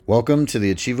Welcome to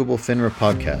the Achievable FINRA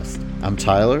podcast. I'm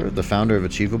Tyler, the founder of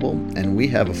Achievable, and we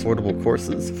have affordable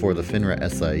courses for the FINRA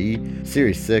SIE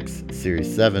Series 6,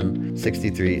 Series 7,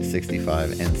 63,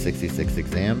 65, and 66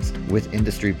 exams with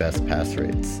industry best pass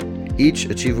rates. Each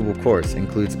Achievable course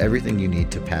includes everything you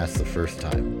need to pass the first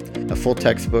time. A full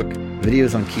textbook,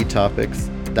 videos on key topics,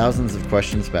 thousands of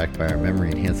questions backed by our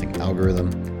memory-enhancing algorithm,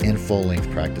 and full-length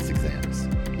practice exams.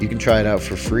 You can try it out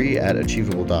for free at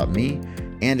achievable.me.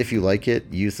 And if you like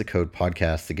it, use the code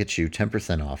podcast to get you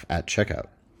 10% off at checkout.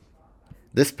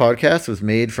 This podcast was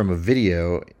made from a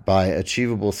video by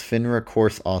Achievable's FINRA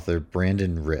course author,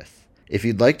 Brandon Rith. If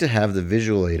you'd like to have the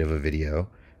visual aid of a video,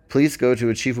 please go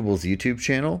to Achievable's YouTube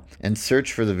channel and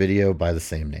search for the video by the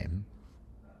same name.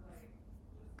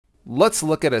 Let's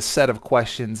look at a set of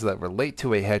questions that relate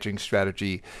to a hedging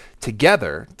strategy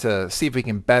together to see if we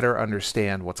can better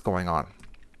understand what's going on.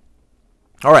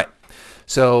 All right.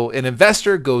 So an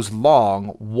investor goes long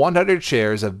 100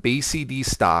 shares of BCD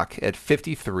stock at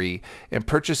 53 and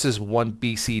purchases one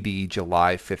BCD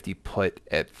July 50 put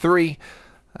at 3.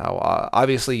 Now,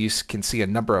 obviously, you can see a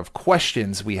number of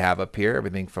questions we have up here.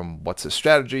 Everything from what's the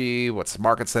strategy, what's the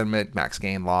market sentiment, max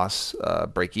gain loss,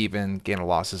 break even, gain or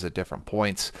losses at different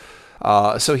points.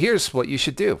 So here's what you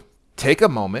should do. Take a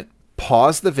moment,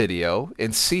 pause the video,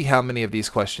 and see how many of these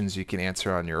questions you can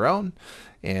answer on your own.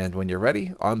 And when you're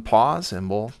ready, unpause and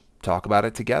we'll talk about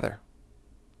it together.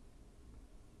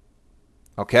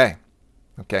 Okay,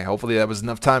 hopefully that was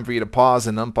enough time for you to pause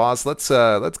and unpause. Let's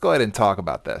go ahead and talk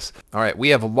about this. All right, we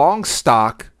have a long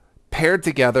stock paired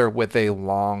together with a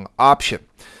long option.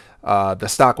 The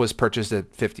stock was purchased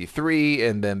at 53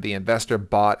 and then the investor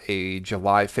bought a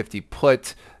July 50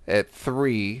 put at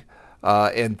 3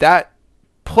 and that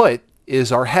put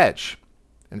is our hedge.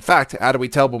 In fact, how do we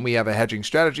tell when we have a hedging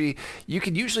strategy? You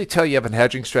can usually tell you have a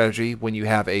hedging strategy when you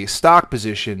have a stock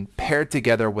position paired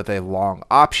together with a long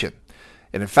option.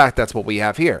 And in fact, that's what we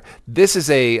have here. This is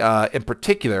in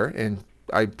particular, and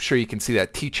I'm sure you can see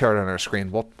that T-chart on our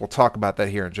screen. We'll talk about that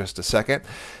here in just a second.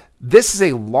 This is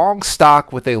a long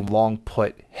stock with a long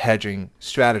put hedging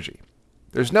strategy.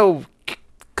 There's no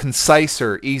concise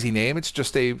or easy name. It's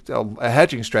just a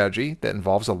hedging strategy that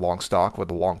involves a long stock with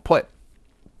a long put.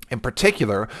 In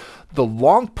particular, the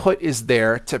long put is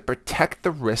there to protect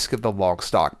the risk of the long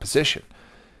stock position.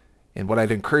 And what I'd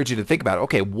encourage you to think about,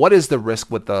 okay, what is the risk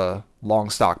with the long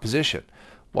stock position?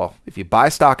 Well, if you buy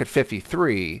stock at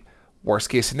 53, worst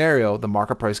case scenario, the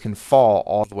market price can fall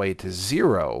all the way to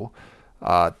 0.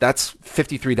 That's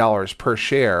 $53 per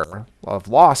share of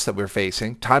loss that we're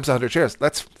facing times 100 shares.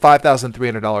 That's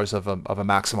 $5,300 of a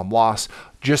maximum loss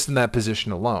just in that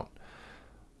position alone.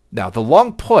 Now, the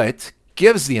long put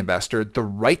gives the investor the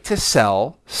right to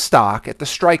sell stock at the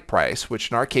strike price, which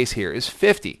in our case here is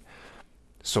 50.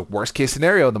 So worst case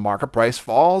scenario, the market price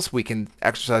falls, we can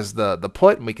exercise the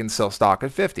put and we can sell stock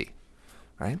at 50,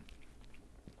 right?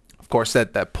 Of course,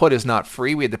 that put is not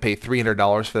free. We had to pay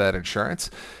 $300 for that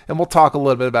insurance. And we'll talk a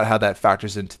little bit about how that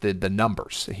factors into the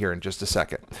numbers here in just a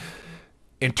second.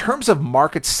 In terms of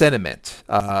market sentiment,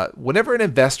 whenever an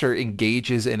investor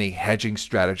engages in a hedging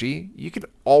strategy, you can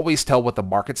always tell what the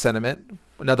market sentiment,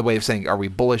 another way of saying, are we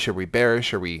bullish, are we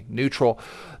bearish, are we neutral?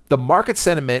 The market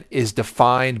sentiment is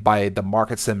defined by the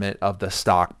market sentiment of the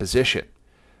stock position.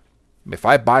 If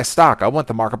I buy stock, I want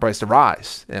the market price to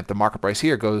rise. And if the market price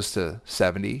here goes to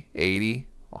 70, 80,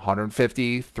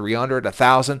 150, 300,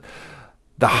 1,000,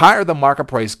 the higher the market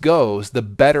price goes, the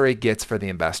better it gets for the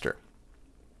investor.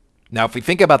 Now, if we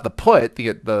think about the put,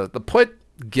 the put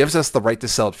gives us the right to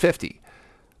sell at 50.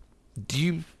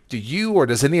 Do you or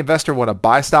does any investor want to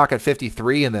buy stock at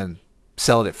 53 and then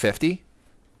sell it at 50?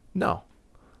 No.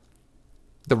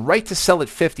 The right to sell at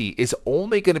 50 is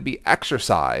only going to be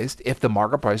exercised if the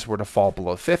market price were to fall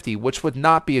below 50, which would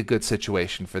not be a good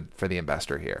situation for the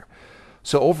investor here.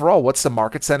 So overall, what's the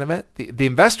market sentiment? The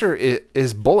investor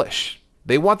is bullish.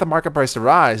 They want the market price to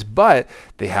rise, but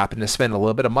they happen to spend a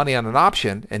little bit of money on an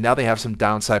option, and now they have some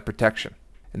downside protection.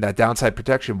 And that downside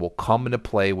protection will come into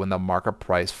play when the market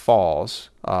price falls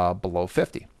below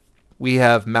 50. We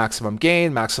have maximum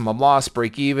gain, maximum loss,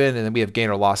 break even, and then we have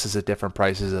gain or losses at different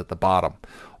prices at the bottom.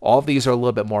 All of these are a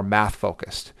little bit more math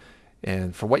focused.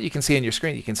 And for what you can see on your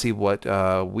screen, you can see what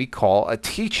we call a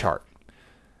T-chart.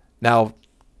 Now,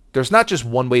 there's not just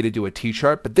one way to do a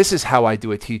T-chart, but this is how I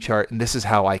do a T-chart, and this is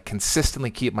how I consistently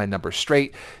keep my numbers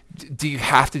straight. Do you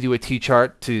have to do a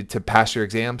T-chart to pass your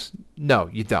exams? No,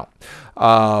 you don't.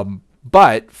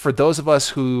 But for those of us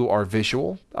who are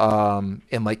visual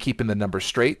and like keeping the numbers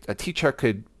straight, a T-chart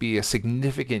could be a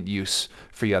significant use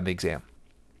for you on the exam.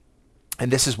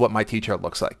 And this is what my T-chart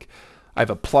looks like. I have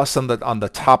a plus on the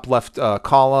top left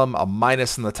column, a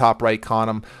minus in the top right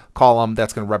column.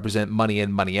 That's going to represent money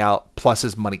in, money out. Plus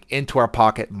is money into our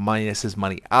pocket, minus is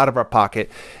money out of our pocket,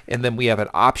 and then we have an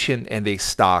option and a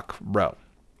stock row.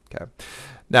 Okay.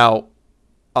 Now,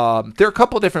 there are a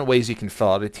couple of different ways you can fill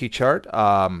out a T-chart.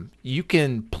 You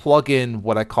can plug in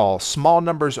what I call small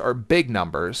numbers or big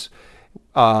numbers.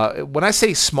 When I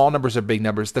say small numbers or big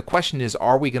numbers, the question is,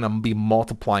 are we going to be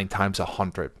multiplying times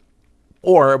 100?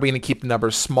 Or are we going to keep the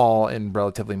numbers small and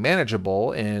relatively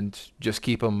manageable and just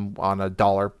keep them on a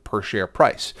dollar per share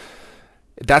price?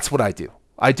 That's what I do.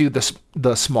 I do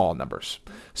the small numbers.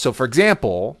 So for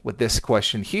example, with this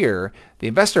question here, the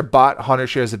investor bought 100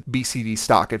 shares of BCD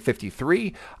stock at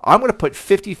 53. I'm going to put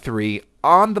 53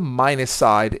 on the minus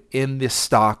side in this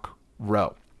stock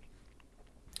row.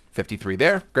 53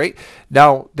 there, great.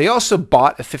 Now, they also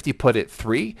bought a 50 put at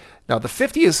 3. Now, the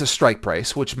 50 is the strike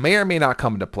price, which may or may not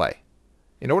come into play.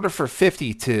 In order for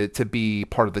 50 to be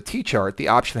part of the T-chart, the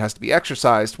option has to be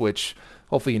exercised, which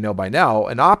hopefully you know by now,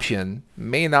 an option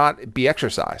may not be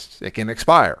exercised. It can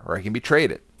expire or it can be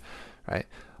traded, right?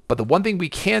 But the one thing we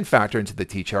can factor into the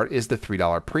T-chart is the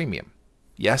 $3 premium.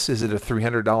 Yes, is it a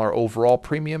 $300 overall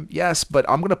premium? Yes, but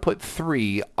I'm going to put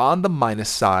 3 on the minus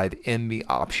side in the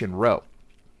option row.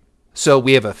 So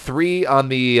we have a 3 on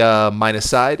the minus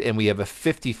side, and we have a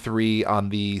 53 on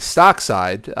the stock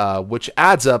side, which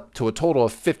adds up to a total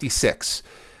of 56.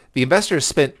 The investor has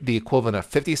spent the equivalent of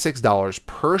 $56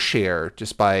 per share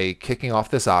just by kicking off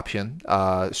this option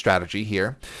strategy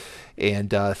here, and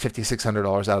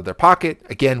 $5,600 out of their pocket.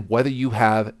 Again, whether you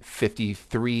have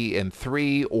 53 and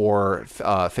 3 or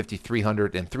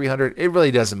 5,300 and 300, it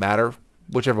really doesn't matter,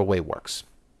 whichever way works.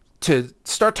 To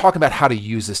start talking about how to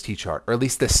use this T-chart, or at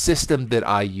least the system that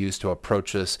I use to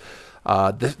approach this,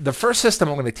 the first system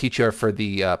I'm going to teach you are for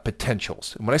the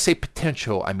potentials. And when I say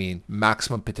potential, I mean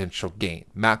maximum potential gain,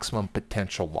 maximum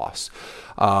potential loss.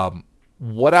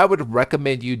 What I would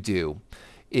recommend you do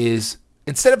is,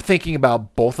 instead of thinking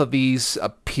about both of these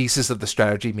pieces of the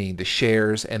strategy, meaning the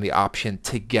shares and the option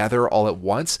together all at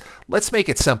once, let's make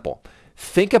it simple.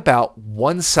 Think about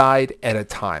one side at a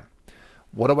time.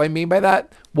 What do I mean by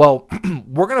that? Well,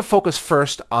 we're going to focus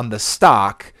first on the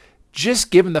stock, just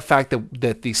given the fact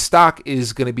that the stock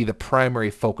is going to be the primary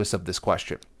focus of this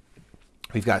question.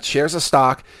 We've got shares of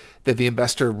stock that the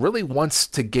investor really wants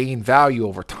to gain value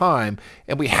over time,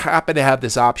 and we happen to have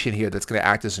this option here that's going to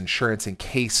act as insurance in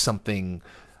case something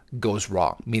goes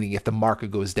wrong, meaning if the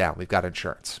market goes down, we've got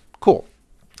insurance. Cool.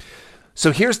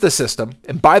 So here's the system.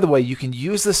 And by the way, you can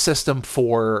use the system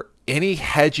for any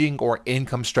hedging or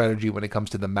income strategy when it comes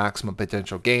to the maximum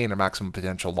potential gain or maximum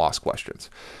potential loss questions.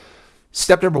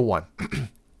 Step number 1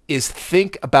 is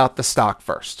think about the stock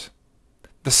first.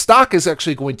 The stock is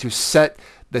actually going to set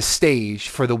the stage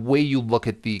for the way you look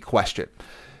at the question.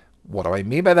 What do I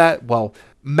mean by that? Well,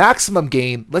 maximum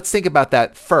gain, let's think about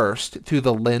that first through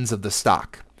the lens of the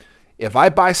stock. If I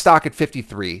buy stock at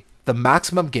 53, the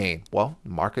maximum gain, well,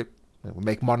 the market will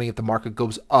make money if the market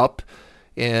goes up,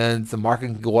 and the market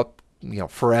can go up,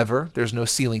 forever. There's no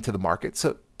ceiling to the market.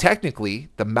 So technically,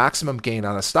 the maximum gain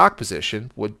on a stock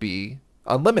position would be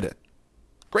unlimited.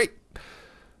 Great.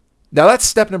 Now that's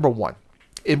step number 1.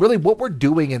 And really what we're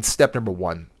doing in step number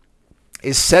 1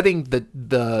 is setting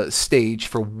the stage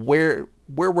for where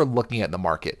we're looking at in the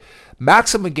market.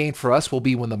 Maximum gain for us will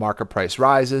be when the market price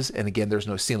rises. And again, there's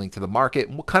no ceiling to the market.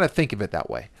 And we'll kind of think of it that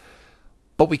way.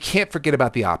 But we can't forget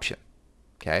about the option.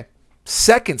 Okay.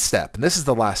 Second step, and this is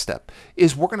the last step,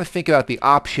 is we're going to think about the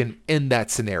option in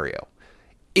that scenario.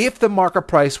 If the market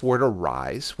price were to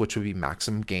rise, which would be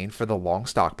maximum gain for the long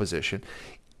stock position,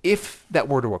 if that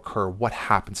were to occur, what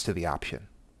happens to the option?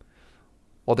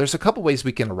 Well, there's a couple ways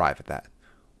we can arrive at that.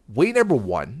 Way number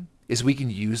 1 is we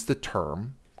can use the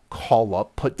term call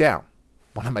up, put down.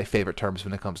 One of my favorite terms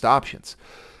when it comes to options.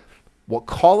 What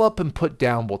call up and put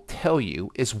down will tell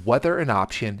you is whether an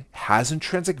option has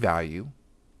intrinsic value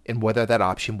and whether that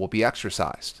option will be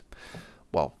exercised.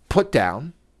 Well, put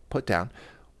down,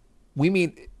 we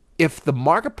mean if the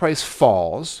market price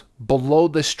falls below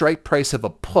the strike price of a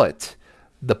put,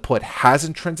 the put has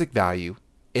intrinsic value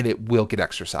and it will get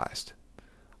exercised.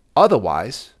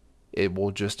 Otherwise, it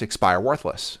will just expire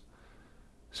worthless.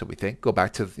 So we go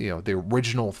back to the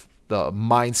original the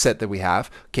mindset that we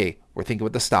have. Okay, we're thinking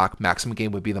with the stock, maximum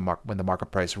gain would be when the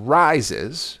market price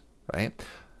rises, right?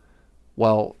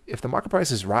 Well, if the market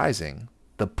price is rising,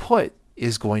 the put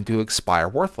is going to expire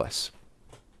worthless.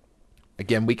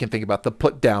 Again, we can think about the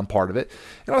put down part of it.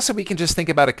 And also we can just think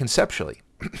about it conceptually.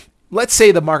 Let's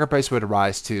say the market price were to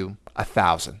rise to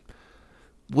 1,000.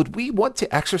 Would we want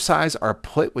to exercise our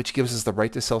put, which gives us the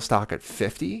right to sell stock at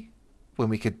 50, when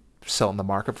we could sell in the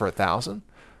market for 1,000?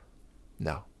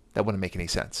 No, that wouldn't make any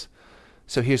sense.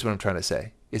 So here's what I'm trying to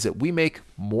say, is that we make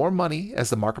more money as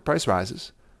the market price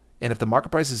rises. And if the market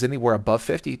price is anywhere above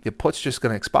 50, the put's just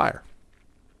going to expire.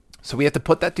 So we have to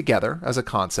put that together as a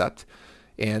concept.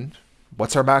 And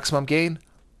what's our maximum gain?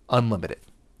 Unlimited.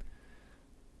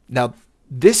 Now,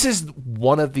 this is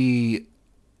one of the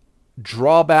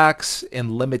drawbacks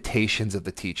and limitations of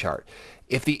the T-chart.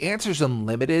 If the answer is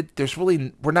unlimited,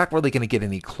 we're not really going to get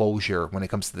any closure when it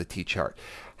comes to the T-chart.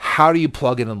 How do you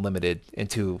plug in unlimited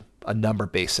into a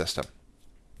number-based system?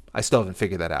 I still haven't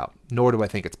figured that out, nor do I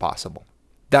think it's possible.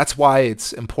 That's why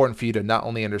it's important for you to not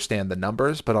only understand the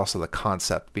numbers, but also the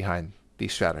concept behind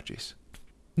these strategies.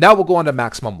 Now we'll go on to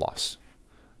maximum loss.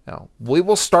 Now, we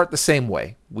will start the same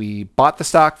way. We bought the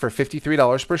stock for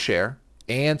 $53 per share,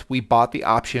 and we bought the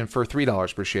option for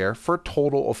 $3 per share for a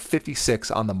total of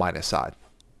 56 on the minus side.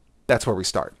 That's where we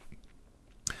start.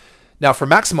 Now, for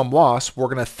maximum loss, we're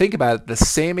going to think about it the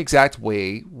same exact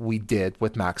way we did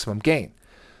with maximum gain.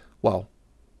 Well,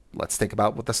 let's think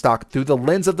about with the stock through the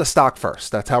lens of the stock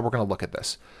first. That's how we're going to look at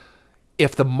this.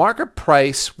 If the market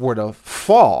price were to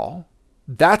fall,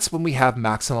 that's when we have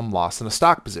maximum loss in a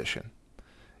stock position.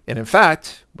 And in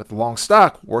fact, with the long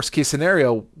stock, worst case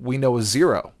scenario, we know is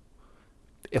 0.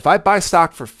 If I buy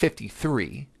stock for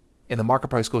 53 and the market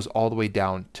price goes all the way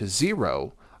down to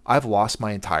 0, I've lost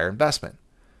my entire investment.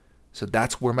 So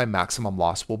that's where my maximum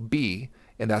loss will be.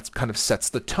 And that kind of sets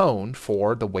the tone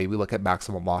for the way we look at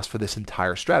maximum loss for this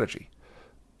entire strategy.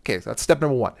 Okay, so that's step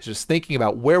number 1. It's just thinking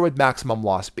about where would maximum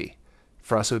loss be.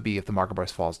 For us, it would be if the market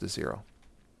price falls to 0.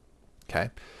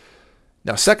 Okay.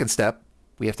 Now, second step,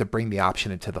 we have to bring the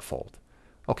option into the fold.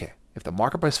 Okay, if the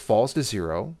market price falls to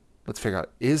 0, let's figure out,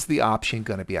 is the option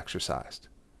going to be exercised?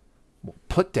 We'll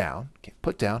put down, if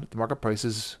the market price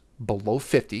is below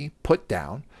 50, put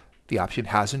down, the option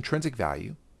has intrinsic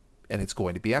value, and it's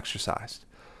going to be exercised.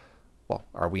 Well,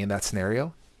 are we in that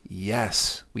scenario?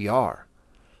 Yes, we are.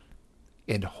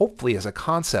 And hopefully as a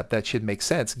concept, that should make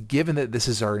sense, given that this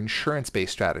is our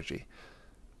insurance-based strategy.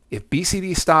 If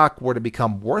BCD stock were to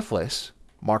become worthless,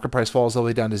 market price falls all the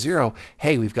way down to 0,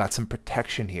 hey, we've got some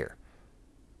protection here.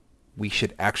 We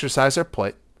should exercise our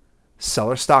put, sell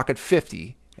our stock at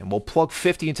 50, and we'll plug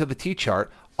 50 into the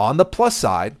T-chart. On the plus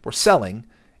side, we're selling,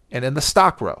 and in the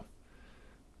stock row.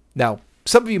 Now,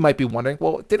 some of you might be wondering,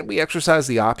 well, didn't we exercise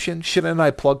the option? Shouldn't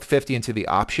I plug 50 into the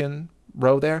option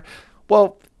row there?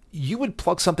 Well, you would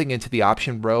plug something into the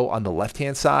option row on the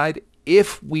left-hand side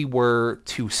if we were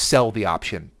to sell the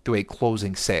option through a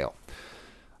closing sale.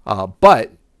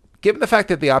 But given the fact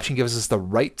that the option gives us the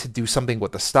right to do something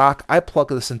with the stock, I plug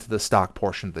this into the stock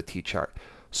portion of the T-chart.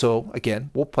 So again,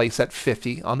 we'll place that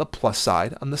 50 on the plus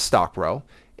side on the stock row,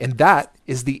 and that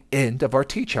is the end of our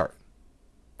T-chart.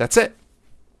 That's it.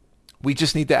 We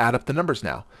just need to add up the numbers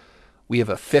now. We have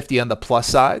a 50 on the plus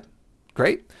side.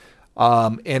 Great.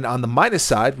 And on the minus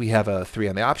side, we have a 3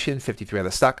 on the option, 53 on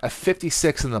the stock, a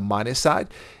 56 on the minus side.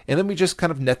 And then we just kind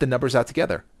of net the numbers out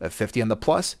together. A 50 on the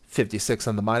plus, 56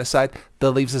 on the minus side.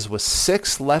 That leaves us with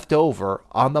 6 left over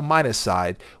on the minus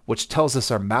side, which tells us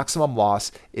our maximum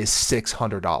loss is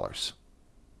 $600.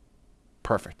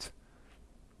 Perfect.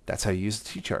 That's how you use the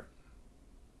T-chart.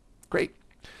 Great.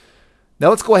 Now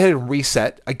let's go ahead and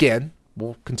reset. Again,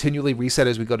 we'll continually reset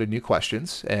as we go to new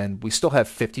questions. And we still have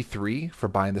 53 for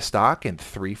buying the stock and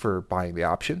 3 for buying the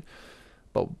option.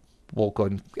 But we'll go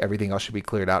and everything else should be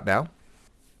cleared out now.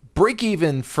 Break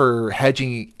even for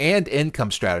hedging and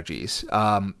income strategies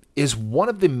is one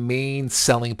of the main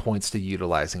selling points to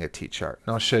utilizing a T-chart.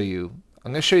 And I'm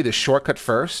going to show you the shortcut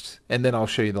first, and then I'll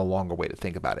show you the longer way to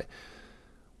think about it.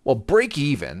 Well, break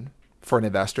even for an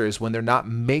investor is when they're not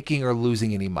making or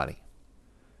losing any money.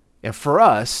 And for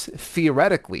us,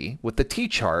 theoretically, with the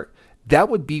T-chart, that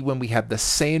would be when we have the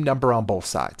same number on both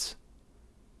sides.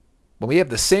 When we have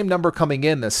the same number coming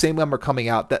in, the same number coming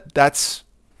out, that's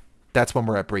when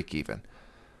we're at break even.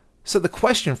 So the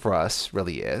question for us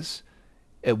really is,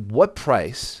 at what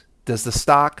price does the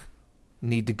stock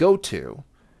need to go to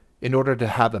in order to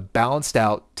have a balanced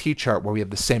out T-chart where we have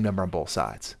the same number on both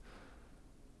sides?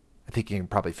 I think you can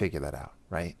probably figure that out,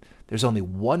 right? There's only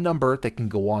one number that can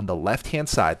go on the left-hand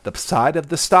side, the side of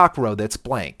the stock row that's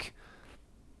blank,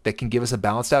 that can give us a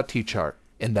balanced out T-chart,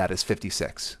 and that is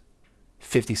 56.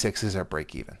 56 is our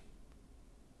break even.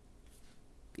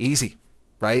 Easy,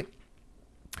 right?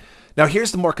 Now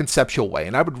here's the more conceptual way,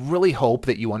 and I would really hope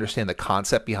that you understand the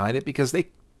concept behind it, because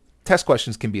test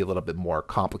questions can be a little bit more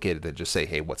complicated than just say,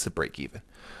 hey, what's the break even?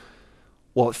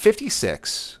 Well, at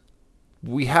 56,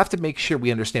 we have to make sure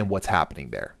we understand what's happening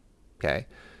there, okay?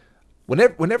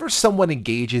 Whenever someone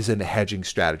engages in a hedging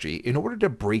strategy, in order to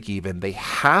break even, they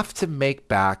have to make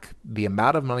back the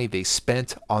amount of money they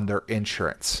spent on their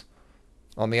insurance,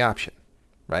 on the option,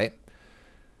 right?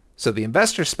 So the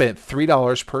investor spent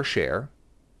 $3 per share,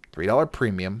 $3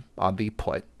 premium on the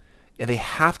put, and they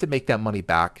have to make that money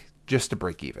back just to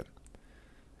break even.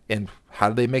 And how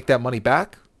do they make that money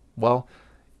back? Well,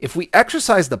 if we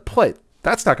exercise the put,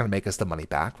 that's not going to make us the money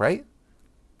back, right?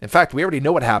 In fact, we already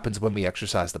know what happens when we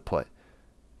exercise the put.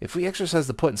 If we exercise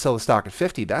the put and sell the stock at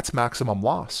 50, that's maximum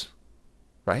loss,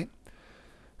 right?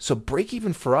 So break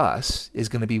even for us is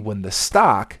going to be when the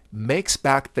stock makes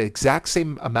back the exact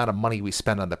same amount of money we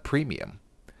spent on the premium.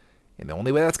 And the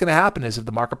only way that's going to happen is if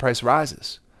the market price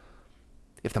rises.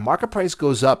 If the market price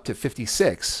goes up to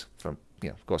 56,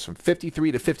 goes from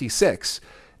 53 to 56,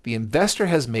 the investor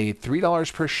has made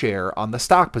 $3 per share on the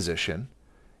stock position.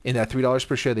 And that $3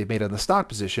 per share they've made on the stock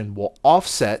position will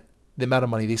offset the amount of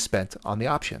money they spent on the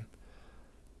option.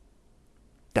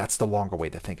 That's the longer way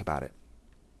to think about it.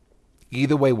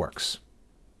 Either way works.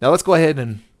 Now let's go ahead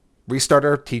and restart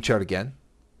our T-chart again.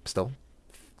 Still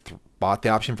bought the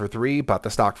option for 3, bought the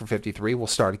stock for 53. We'll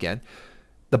start again.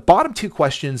 The bottom two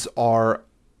questions are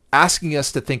asking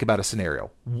us to think about a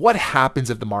scenario. What happens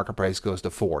if the market price goes to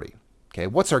 40? Okay,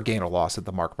 what's our gain or loss if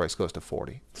the market price goes to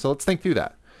 40? So let's think through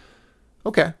that.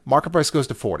 Okay, market price goes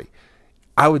to 40.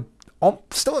 I would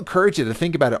still encourage you to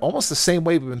think about it almost the same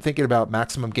way we've been thinking about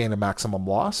maximum gain and maximum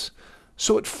loss.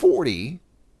 So at 40,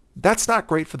 that's not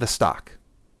great for the stock.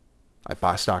 I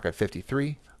buy stock at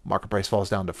 53, market price falls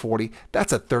down to 40.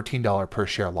 That's a $13 per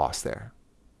share loss there.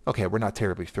 Okay, we're not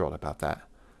terribly thrilled about that.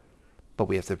 But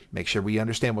we have to make sure we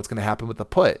understand what's going to happen with the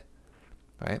put,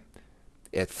 right?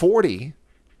 At 40,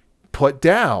 put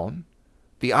down,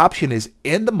 the option is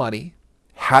in the money,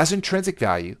 has intrinsic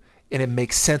value, and it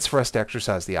makes sense for us to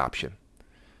exercise the option.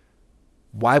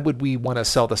 Why would we want to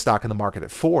sell the stock in the market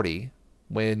at 40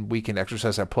 when we can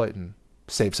exercise our put and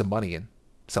save some money and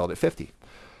sell it at 50?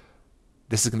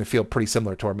 This is going to feel pretty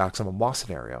similar to our maximum loss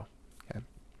scenario. Okay?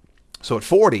 So at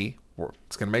 40,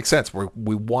 it's going to make sense.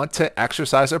 We want to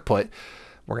exercise our put.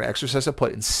 We're going to exercise our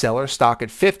put and sell our stock at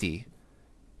 50.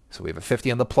 So we have a 50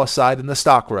 on the plus side in the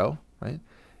stock row, right?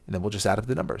 And then we'll just add up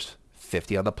the numbers.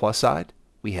 50 on the plus side.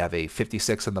 We have a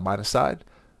 56 on the minus side.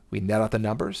 We net out the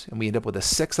numbers, and we end up with a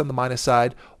 6 on the minus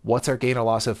side. What's our gain or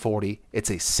loss at 40? It's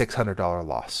a $600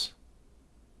 loss.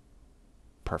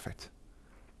 Perfect.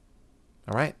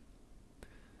 All right.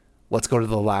 Let's go to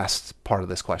the last part of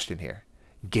this question here.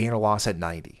 Gain or loss at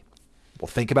 90. We'll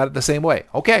think about it the same way.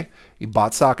 Okay, you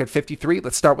bought stock at 53.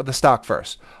 Let's start with the stock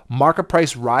first. Market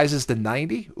price rises to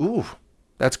 90. Ooh,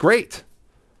 that's great.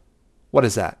 What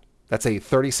is that? That's a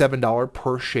 $37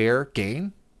 per share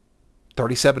gain.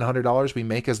 $3,700 we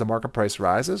make as the market price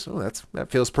rises. Oh,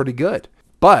 that feels pretty good.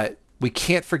 But we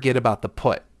can't forget about the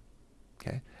put.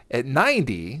 Okay, at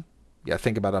 90,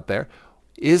 think about up there.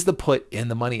 Is the put in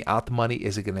the money, out the money?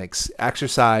 Is it going to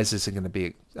exercise? Is it going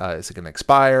to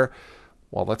expire?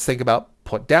 Well, let's think about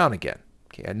put down again.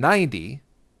 Okay, at 90,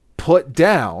 put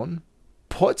down.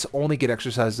 Puts only get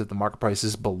exercised if the market price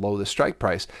is below the strike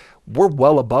price. We're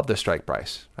well above the strike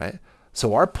price, right?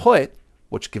 So our put,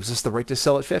 which gives us the right to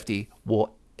sell at 50,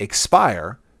 will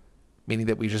expire, meaning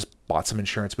that we just bought some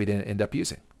insurance we didn't end up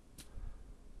using.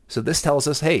 So this tells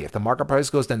us, hey, if the market price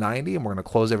goes to 90 and we're going to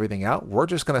close everything out, we're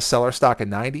just going to sell our stock at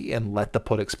 90 and let the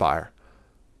put expire.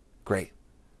 Great.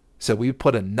 So we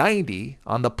put a 90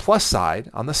 on the plus side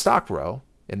on the stock row,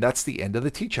 and that's the end of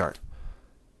the T-chart.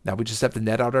 Now we just have to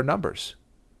net out our numbers.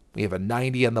 We have a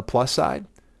 90 on the plus side.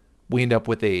 We end up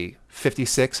with a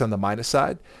 56 on the minus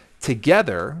side.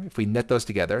 Together, if we net those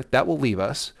together, that will leave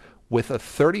us with a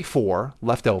 34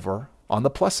 left over on the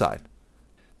plus side.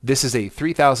 This is a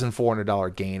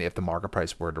 $3,400 gain if the market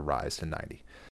price were to rise to 90.